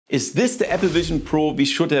Is this the Apple Vision Pro we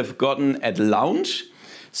should have gotten at launch?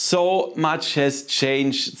 So much has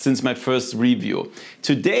changed since my first review.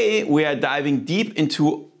 Today we are diving deep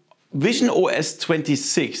into visionOS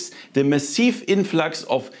 26, the massive influx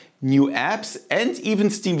of new apps and even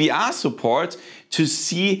SteamVR support to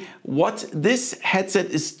see what this headset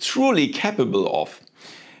is truly capable of.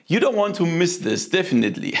 You don't want to miss this,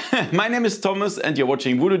 definitely. My name is Thomas and you're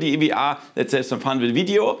watching VoodooDE VR. Let's have some fun with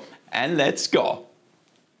video and let's go.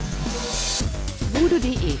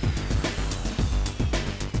 VoodooDE.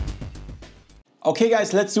 Okay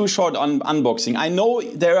guys, let's do a short unboxing. I know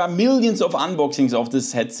there are millions of unboxings of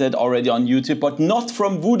this headset already on YouTube, but not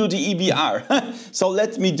from VoodooDE VR. So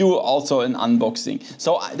let me do also an unboxing.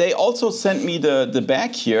 So they also sent me the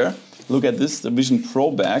bag here. Look at this, the Vision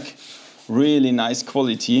Pro bag. Really nice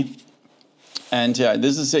quality. And yeah,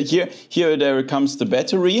 this is here there comes the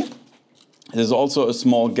battery. There's also a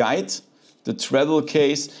small guide, the travel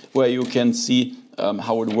case, where you can see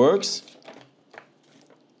how it works.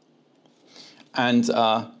 And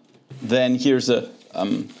then here's a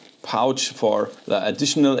pouch for the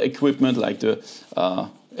additional equipment like the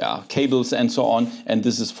cables and so on. And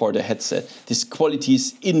this is for the headset. This quality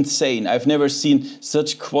is insane. I've never seen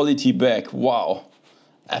such quality bag. Wow,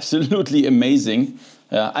 absolutely amazing.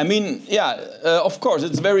 I mean, of course,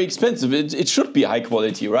 it's very expensive. It should be high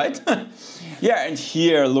quality, right? Yeah, and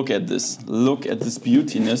here, look at this. Look at this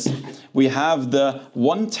beautiness. We have the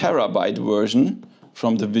 1 terabyte version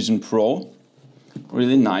from the Vision Pro.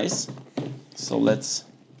 Really nice. So let's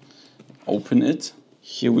open it.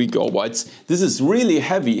 Here we go. Wow, this is really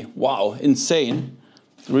heavy. Wow, insane.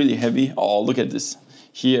 Really heavy. Oh, look at this.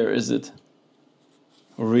 Here is it.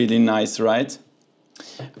 Really nice, right?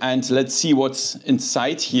 And let's see what's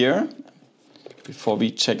inside here before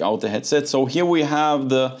we check out the headset. So here we have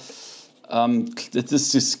the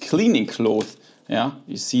this is cleaning cloth. Yeah,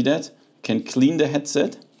 you see that? Can clean the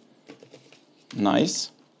headset.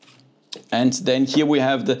 Nice. And then here we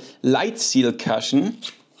have the light seal cushion.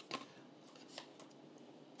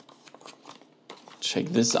 Check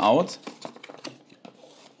this out.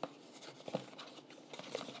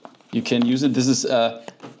 You can use it. This is a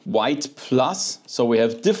white plus, so we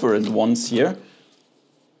have different ones here.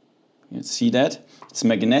 You see that? It's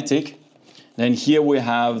magnetic. Then here we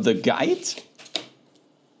have the guide.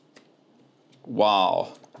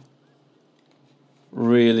 Wow.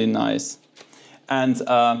 Really nice. And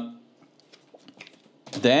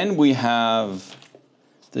then we have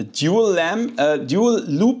the dual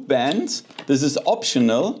loop band. This is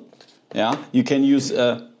optional. Yeah, you can use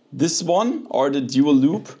this one or the dual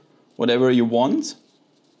loop, whatever you want.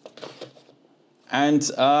 And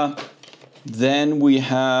then we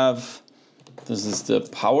have, this is the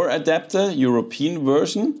power adapter, European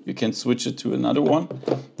version. You can switch it to another one.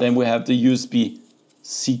 Then we have the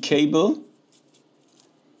USB-C cable.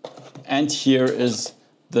 And here is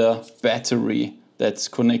the battery that's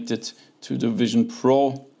connected to the Vision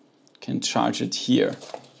Pro. Can charge it here.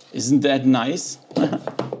 Isn't that nice?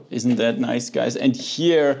 Isn't that nice, guys? And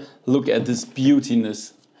here, look at this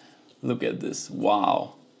beautiness. Look at this.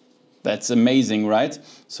 Wow. That's amazing, right?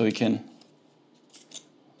 So you can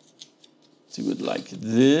do it like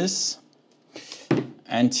this.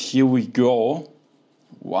 And here we go.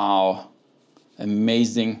 Wow.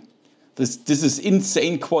 Amazing. This is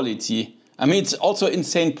insane quality. I mean, it's also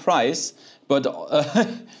insane price, but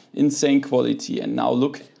insane quality. And now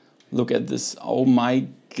look at this. Oh my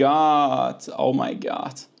God. Oh my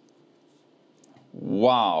God.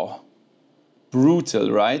 Wow.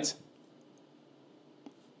 Brutal, right?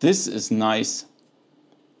 This is nice.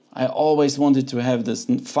 I always wanted to have this.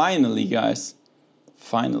 Finally, guys.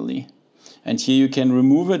 Finally. And here you can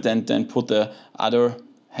remove it and then put the other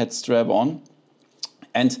head strap on.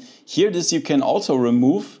 And here this you can also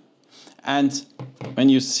remove. And when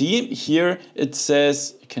you see here, it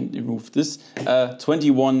says, you can remove this,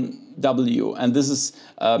 21W. And this is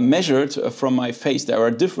measured from my face. There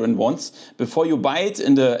are different ones. Before you buy it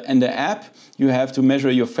in the app, you have to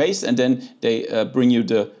measure your face and then they bring you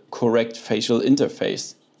the correct facial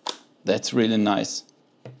interface. That's really nice.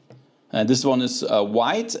 And this one is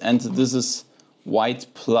white and this is white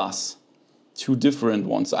plus. Two different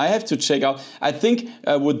ones. I have to check out. I think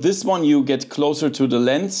with this one you get closer to the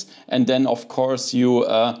lens and then of course you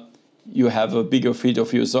have a bigger field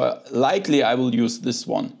of view. So likely I will use this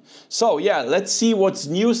one. So yeah, let's see what's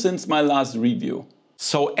new since my last review.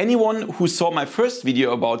 So anyone who saw my first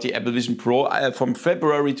video about the Apple Vision Pro from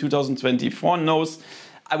February 2024 knows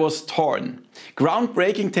I was torn.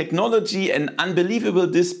 Groundbreaking technology and unbelievable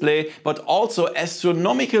display, but also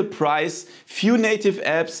astronomical price, few native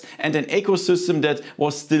apps and an ecosystem that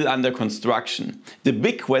was still under construction. The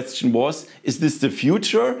big question was, is this the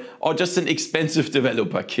future or just an expensive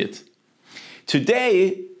developer kit?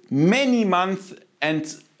 Today, many months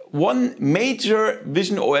and one major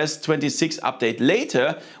visionOS 26 update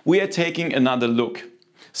later, we are taking another look.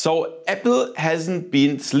 So Apple hasn't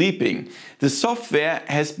been sleeping. The software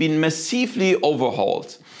has been massively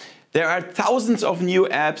overhauled. There are thousands of new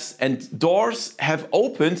apps and doors have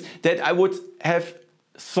opened that I would have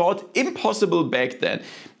thought impossible back then.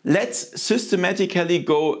 Let's systematically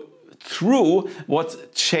go through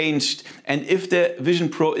what changed and if the Vision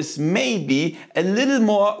Pro is maybe a little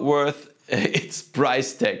more worth its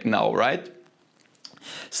price tag now, right?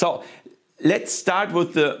 So let's start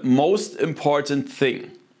with the most important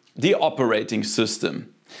thing. The operating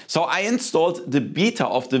system. So I installed the beta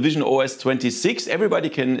of the visionOS 26. Everybody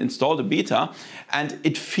can install the beta and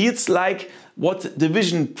it feels like what the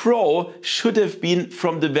Vision Pro should have been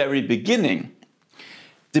from the very beginning.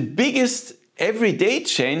 The biggest everyday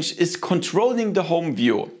change is controlling the home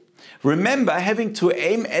view. Remember having to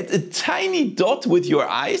aim at a tiny dot with your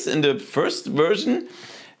eyes in the first version?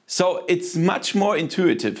 So it's much more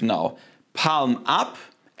intuitive now. Palm up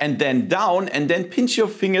and then down and then pinch your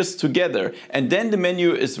fingers together and then the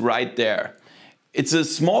menu is right there. It's a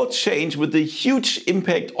small change with a huge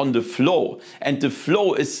impact on the flow and the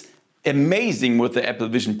flow is amazing with the Apple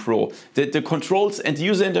Vision Pro. The controls and the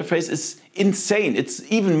user interface is insane. It's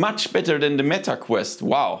even much better than the Meta Quest.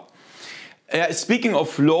 Wow. Speaking of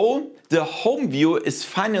flow, the home view is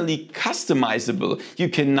finally customizable. You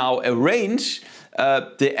can now arrange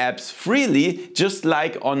the apps freely, just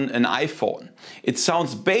like on an iPhone. It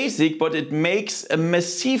sounds basic, but it makes a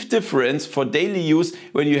massive difference for daily use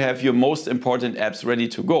when you have your most important apps ready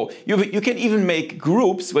to go. You can even make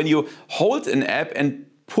groups when you hold an app and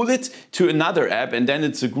pull it to another app and then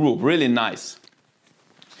it's a group. Really nice.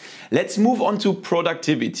 Let's move on to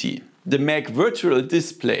productivity. The Mac Virtual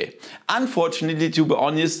Display. Unfortunately, to be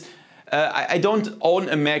honest, I don't own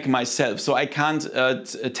a Mac myself, so I can't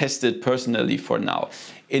test it personally for now.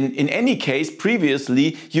 In any case,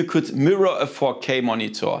 previously you could mirror a 4K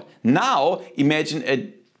monitor. Now imagine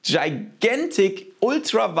a gigantic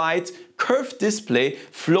ultra-wide curved display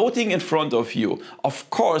floating in front of you. Of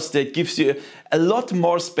course, that gives you a lot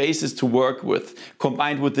more spaces to work with.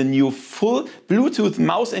 Combined with the new full Bluetooth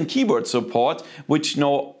mouse and keyboard support, which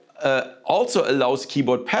now also allows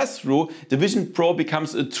keyboard pass-through, the Vision Pro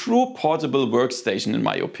becomes a true portable workstation in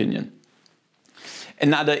my opinion.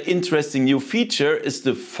 Another interesting new feature is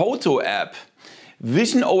the Photo app.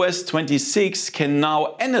 visionOS 26 can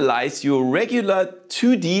now analyze your regular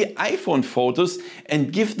 2D iPhone photos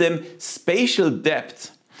and give them spatial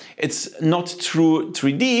depth. It's not true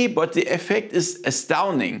 3D, but the effect is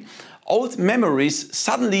astounding. Old memories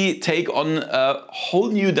suddenly take on a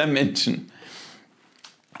whole new dimension.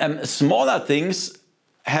 Smaller things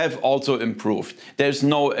have also improved. There's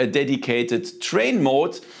no dedicated train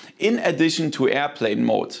mode in addition to airplane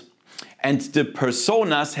mode. And the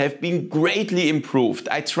personas have been greatly improved.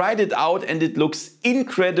 I tried it out and it looks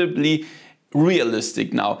incredibly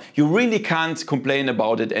realistic now. You really can't complain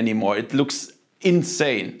about it anymore. It looks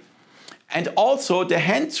insane. And also the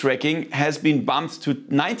hand tracking has been bumped to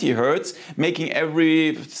 90 Hz, making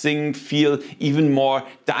everything feel even more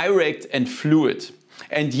direct and fluid.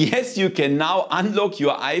 And yes, you can now unlock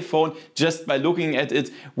your iPhone just by looking at it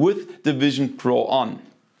with the Vision Pro on.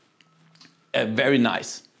 Very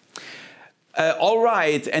nice.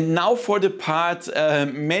 Alright, and now for the part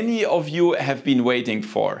many of you have been waiting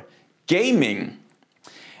for. Gaming.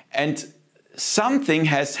 And something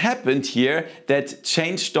has happened here that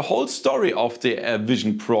changed the whole story of the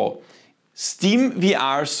Vision Pro.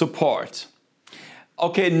 SteamVR support.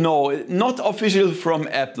 Okay, no, not official from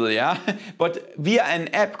Apple, yeah, but via an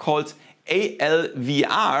app called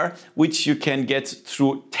ALVR, which you can get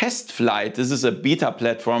through Test Flight. This is a beta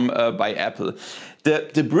platform by Apple.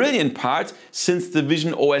 The brilliant part, since the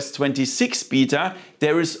visionOS 26 beta,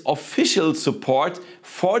 there is official support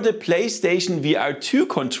for the PlayStation VR 2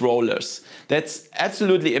 controllers. That's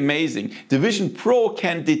absolutely amazing. The Vision Pro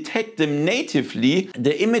can detect them natively.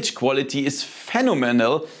 The image quality is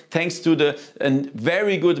phenomenal thanks to the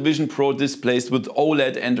very good Vision Pro displays with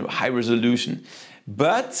OLED and high resolution.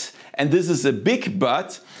 But, and this is a big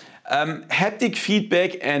but, haptic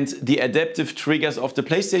feedback and the adaptive triggers of the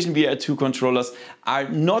PlayStation VR 2 controllers are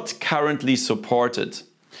not currently supported.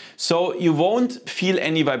 So you won't feel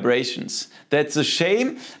any vibrations. That's a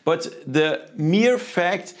shame, but the mere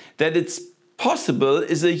fact that it's possible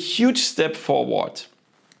is a huge step forward.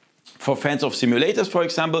 For fans of simulators, for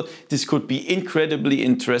example, this could be incredibly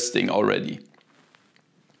interesting already.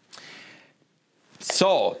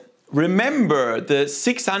 So, remember the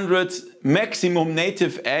 600 maximum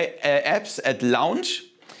native apps at launch?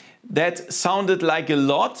 That sounded like a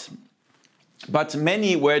lot, but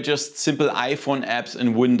many were just simple iPhone apps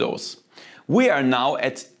in Windows. We are now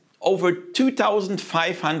at over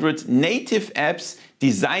 2,500 native apps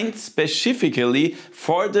designed specifically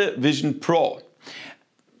for the Vision Pro.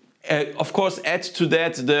 Of course, add to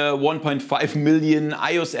that the 1.5 million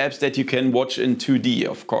iOS apps that you can watch in 2D,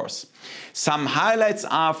 of course. Some highlights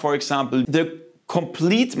are, for example, the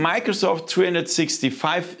complete Microsoft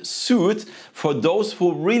 365 suite for those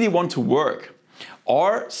who really want to work.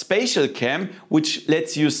 Or Spatial Cam, which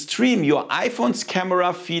lets you stream your iPhone's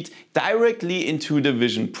camera feed directly into the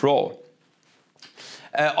Vision Pro.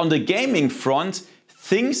 On the gaming front,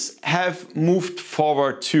 things have moved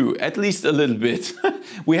forward too, at least a little bit.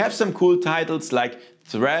 We have some cool titles like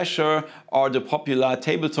Thrasher or the popular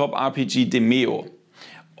tabletop RPG Demeo.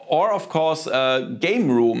 Or of course Game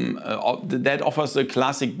Room, that offers a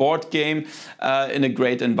classic board game in a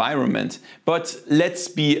great environment. But let's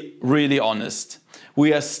be really honest.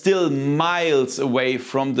 We are still miles away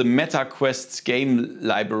from the MetaQuest's game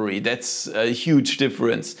library. That's a huge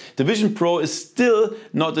difference. The Vision Pro is still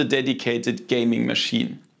not a dedicated gaming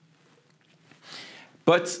machine.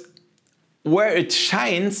 But where it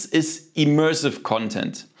shines is immersive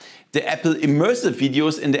content. The Apple Immersive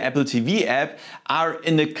videos in the Apple TV app are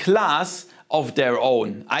in a class of their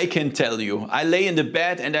own, I can tell you. I lay in the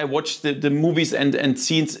bed and I watched the movies and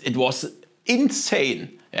scenes. It was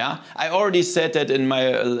insane. Yeah, I already said that in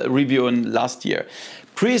my review last year.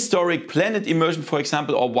 Prehistoric planet immersion, for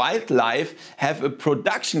example, or wildlife have a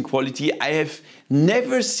production quality I have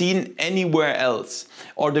never seen anywhere else.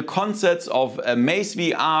 Or the concepts of Maze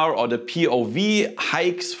VR or the POV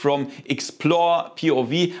hikes from Explore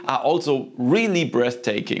POV are also really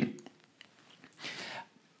breathtaking.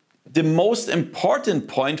 The most important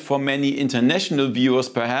point for many international viewers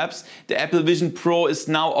perhaps, the Apple Vision Pro is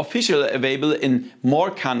now officially available in more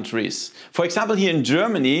countries. For example, here in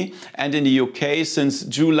Germany and in the UK since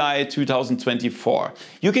July 2024.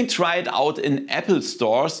 You can try it out in Apple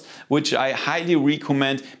stores, which I highly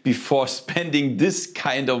recommend before spending this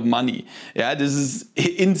kind of money. Yeah, this is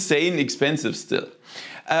insane expensive still.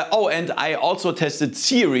 Oh, and I also tested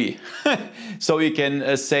Siri, so you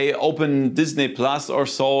can say open Disney Plus or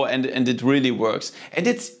so, and it really works. And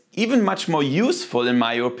it's even much more useful in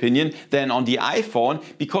my opinion than on the iPhone,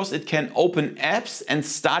 because it can open apps and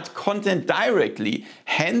start content directly,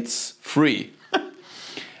 hands-free.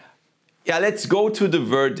 Yeah, let's go to the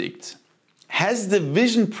verdict. Has the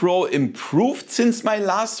Vision Pro improved since my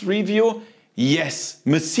last review? Yes,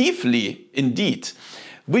 massively indeed.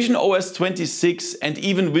 visionOS 26 and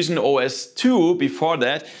even visionOS 2 before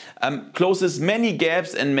that closes many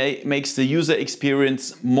gaps and makes the user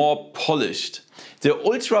experience more polished. The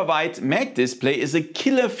ultra-wide Mac display is a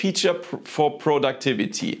killer feature for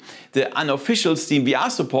productivity. The unofficial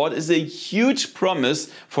SteamVR support is a huge promise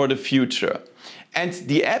for the future. And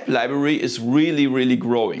the app library is really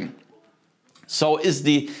growing. So is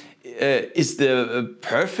the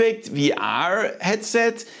perfect VR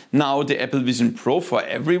headset now the Apple Vision Pro for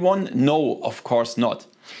everyone? No, of course not.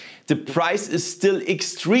 The price is still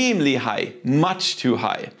extremely high, much too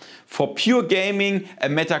high. For pure gaming, a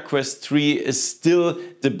MetaQuest 3 is still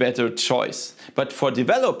the better choice. But for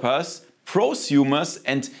developers, prosumers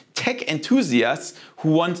and tech enthusiasts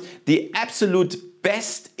who want the absolute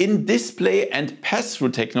best in display and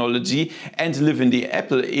pass-through technology and live in the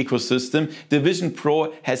Apple ecosystem, the Vision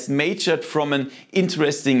Pro has matured from an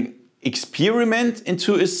interesting experiment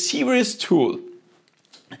into a serious tool.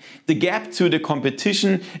 The gap to the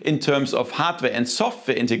competition in terms of hardware and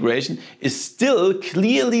software integration is still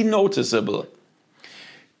clearly noticeable.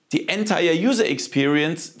 The entire user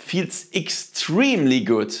experience feels extremely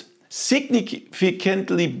good.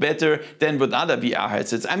 Significantly better than with other VR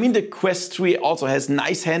headsets. I mean, the Quest 3 also has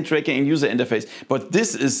nice hand tracking and user interface, but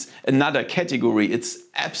this is another category. It's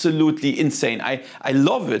absolutely insane. I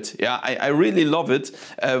love it. Yeah, I really love it.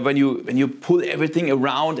 When you pull everything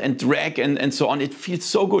around and drag and so on, it feels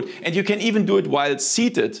so good. And you can even do it while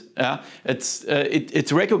seated. Yeah,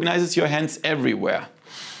 it recognizes your hands everywhere.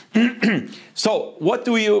 So, what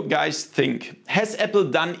do you guys think? Has Apple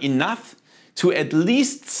done enough to at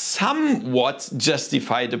least somewhat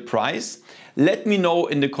justify the price? Let me know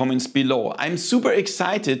in the comments below. I'm super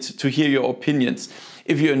excited to hear your opinions.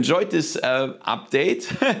 If you enjoyed this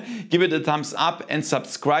update, give it a thumbs up and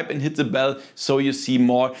subscribe and hit the bell so you see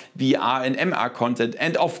more VR and MR content.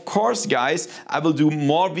 And of course, guys, I will do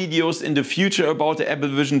more videos in the future about the Apple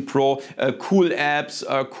Vision Pro, cool apps,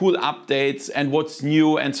 cool updates and what's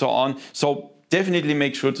new and so on. So definitely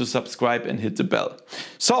make sure to subscribe and hit the bell.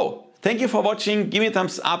 So, thank you for watching, give me a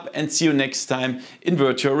thumbs up and see you next time in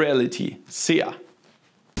virtual reality. See ya!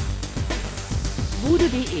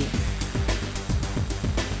 VoodooDE